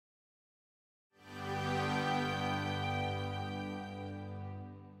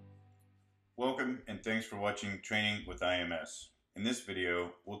and thanks for watching Training with IMS. In this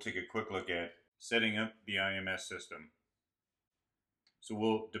video, we'll take a quick look at setting up the IMS system. So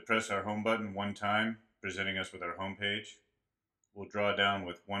we'll depress our home button one time, presenting us with our home page. We'll draw down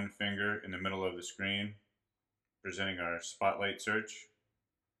with one finger in the middle of the screen, presenting our spotlight search.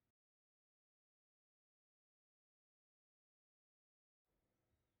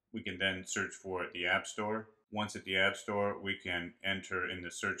 We can then search for the App Store. Once at the App Store, we can enter in the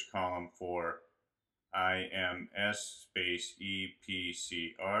search column for IMS space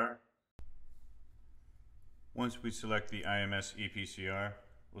EPCR. Once we select the IMS EPCR,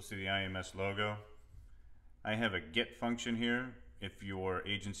 we'll see the IMS logo. I have a get function here. If your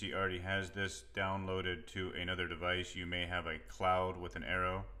agency already has this downloaded to another device, you may have a cloud with an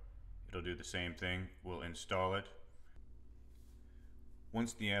arrow. It'll do the same thing. We'll install it.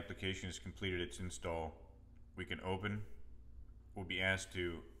 Once the application has completed its install, we can open. We'll be asked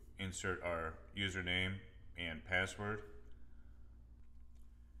to insert our username and password.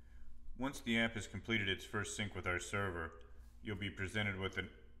 Once the app has completed its first sync with our server, you'll be presented with a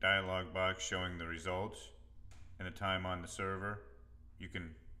dialog box showing the results and the time on the server. You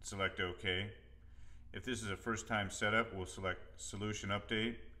can select OK. If this is a first time setup, we'll select Solution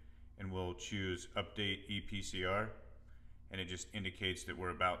Update and we'll choose Update EPCR, and it just indicates that we're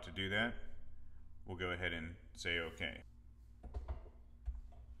about to do that. We'll go ahead and say OK.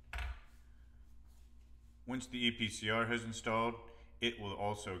 Once the EPCR has installed, it will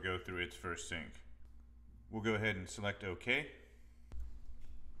also go through its first sync. We'll go ahead and select OK.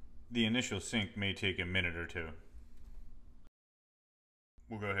 The initial sync may take a minute or two.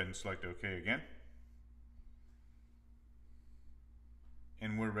 We'll go ahead and select OK again.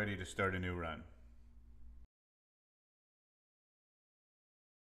 And we're ready to start a new run.